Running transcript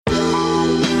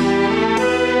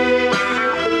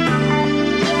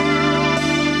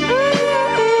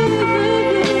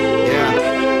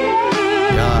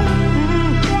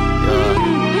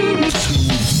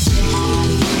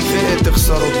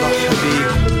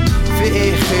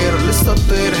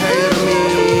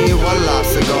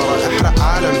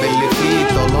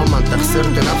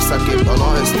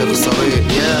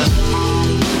استخسارية.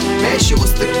 ماشي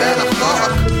واستقبال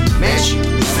اخطائك، ماشي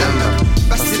مش ذنبك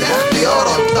بس ده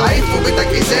اختيارك. ضعيف وبيتك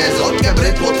ازاز، عود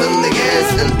كبريت وطن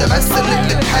جاز. انت بس اللي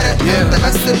بتتحرق، انت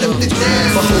بس اللي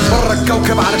بتتداس. بخرج بره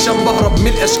الكوكب علشان بهرب من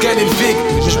الاشكال الفيك.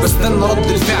 مش بستنى رد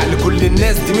الفعل، كل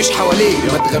الناس دي مش حواليك.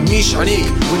 ما تغميش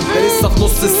عينيك وانت لسه في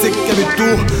نص السكه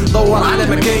بتتوه. دور على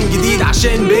مكان جديد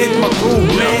عشان بقيت مكروه.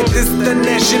 ما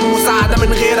تستناش المساعده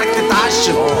من غيرك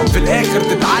تتعشم، في الاخر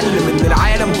تتعلم ان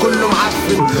العالم كله معفن.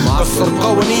 كسر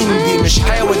القوانين دي مش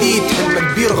حواديت،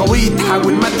 حلم كبير غويط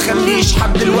حاول ما تخليش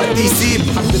حد دلوقتي يسيب.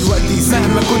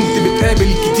 مهما كنت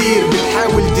بتقابل كتير،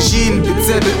 بتحاول تشيل،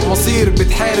 بتسابق مصير،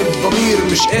 بتحارب ضمير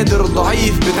مش قادر،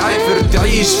 ضعيف بتعافر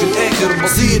تعيش، في الاخر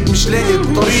بسيط مش لاقي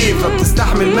الطريق.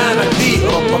 فبتستحمل مهما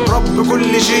تضيق، ربك رب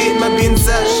كل شيء ما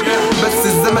بينساش، بس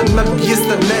الزمن ما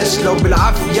بيستناش. لو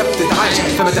بالعافية بتتعاش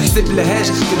فما تحسب لهاش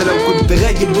كده. لو كنت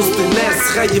غايب وسط الناس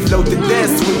خايف لو تداس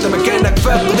وانت مكانك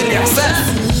فاقد الاحساس.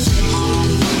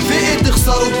 في ايه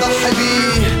تخسر وتضحي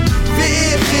بيه؟ في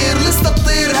ايه خير لسه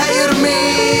الطير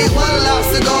هيرميه؟ ولع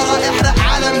سيجارة احرق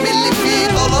عالم باللي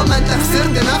فيه. طالما انت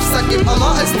خسرت نفسك يبقى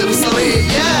ناقص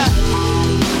تخسريه.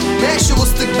 ماشي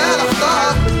واستقبال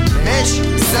اخطائك، ماشي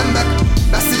مش ذنبك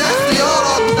بس ده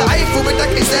اختيارك. ضعيف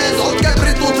وبيتك ازاز، عود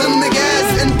كبرت وطن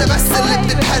جاز. انت بس اللي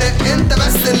بتتحرق، انت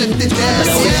بس اللي بتتداس.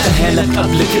 لو قلتها لك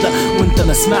قبل كده وانت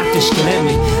ما سمعتش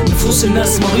كلامي. نفوس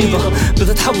الناس مريضة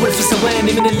بتتحول في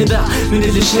ثواني، من اللي باع، من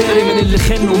اللي شاري، من اللي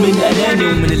خان ومن اناني،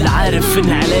 ومن اللي عارف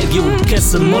فين علاجي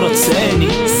وبكاس المرض ساني.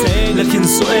 لكن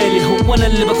سؤالي هو انا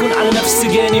اللي بكون على نفسي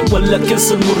جاني، ولا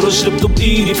كاس المر شربته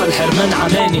بايدي فالحرمان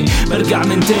عماني؟ برجع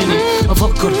من تاني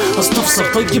افكر استفسر،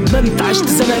 طيب ما انت عشت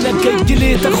زمانك جاي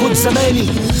ليه تاخد زماني؟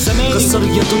 كسر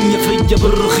يا دنيا فيا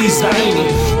بالرخيص بعيني،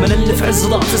 ما انا اللي في عز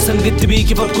ضعف سندت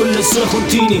بيكي فالكل الصرا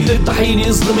خنتيني. تذبحيني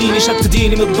اظلميني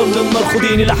شتتيني من ضمن النار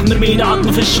خديني. لحم رميني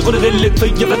عظم في الشغل غلت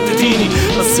فيا فتتيني.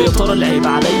 بس يا ترى العيب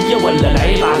عليا ولا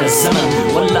العيب على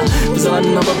الزمن؟ ولا في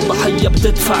زماننا ده الضحية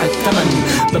بتدفع الثمن؟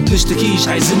 ما بنشتكيش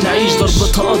عايزين نعيش،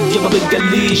 ضربتها قاضية ما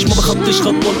بتجليش. ما بخطيش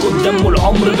خطوة لقدام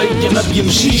والعمر بيا ما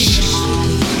بيمشيش.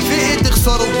 في ايه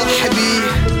تخسر وتضحي بيه؟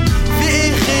 في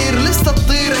ايه خير لسه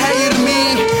الطير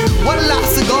هيرميه؟ ولع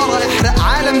سيجارة احرق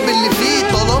عالم باللي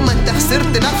فيه. طالما انت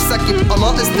خسرت نفسك يبقى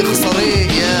ناقص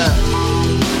تخسريه.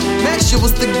 ماشي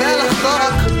واستقبال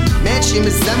اخطائك، ماشي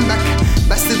مش ذنبك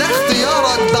بس ده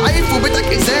اختيارك. ضعيف وبيتك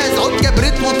ازاز، عود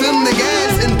كبريت وطن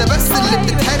جاز. انت بس اللي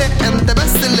بتتحرق، انت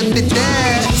بس اللي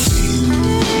بتتداس.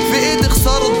 في ايه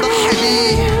تخسر وتضحي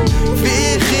بيه؟ في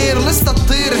ايه خير لسه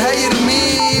الطير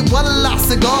هيرميه؟ ولع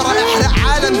سيجارة احرق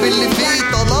عالم باللي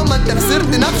فيه. طالما انت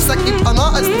خسرت نفسك يبقى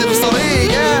ناقص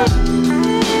تخسريه.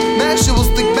 ماشي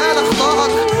واستقبال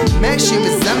اخطائك، ماشي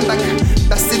مش ذنبك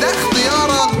بس ده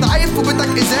اختيارك. ضعيف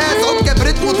وبيتك ازاز، عود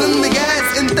كبريت وطن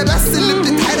جاز. انت بس اللي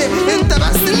بتتحرق، انت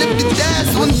بس اللي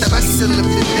بتتداس، وانت بس اللي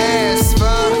بتتداس.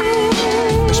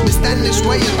 مش مستني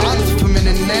شوية عطف من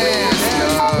الناس.